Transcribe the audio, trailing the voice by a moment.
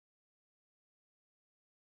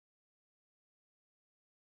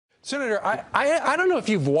Senator, I don't know if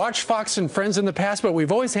you've watched Fox and Friends in the past, but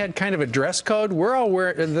we've always had kind of a dress code. We're all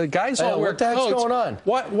wearing, the guys all wear coats. What the heck's going on?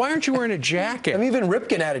 Why aren't you wearing a jacket? I mean, even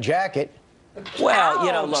Ripken had a jacket. Well,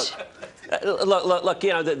 you know, look, you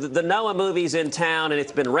know, the Noah movie's in town, and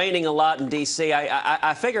it's been raining a lot in D.C.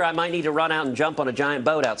 I figure I might need to run out and jump on a giant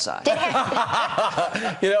boat outside.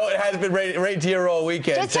 You know, it has been raining here all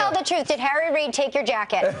weekend. Just tell the truth. Did Harry Reid take your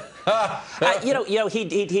jacket? You know,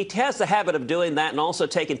 he has the habit of doing that and also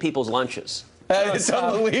taking people's lunches. It's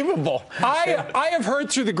unbelievable. I have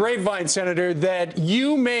heard through the grapevine, Senator, that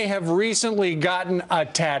you may have recently gotten a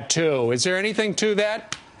tattoo. Is there anything to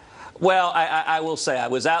that? Well, I will say I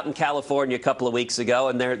was out in California a couple of weeks ago,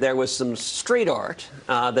 and there was some street art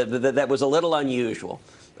that was a little unusual,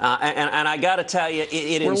 and I got to tell you,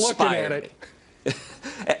 it inspired me.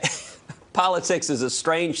 Politics is a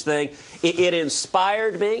strange thing. It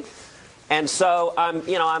inspired me, and so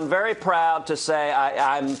I'm very proud to say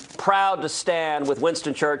I'm proud to stand with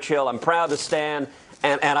Winston Churchill. I'm proud to stand.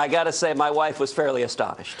 And I got to say, my wife was fairly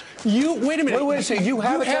astonished. Wait a minute. Wait a second. You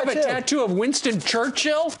have a tattoo of Winston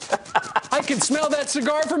Churchill? I can smell that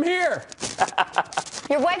cigar from here.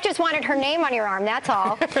 Your wife just wanted her name on your arm. That's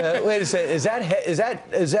all. Wait a second. Is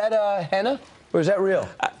that henna, or is that real?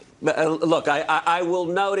 Look, I will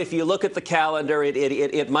note, if you look at the calendar,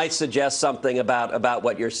 it might suggest something about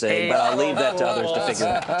what you're saying, but I'll leave that to others to figure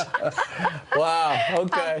out. Wow.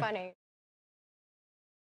 Okay. How funny.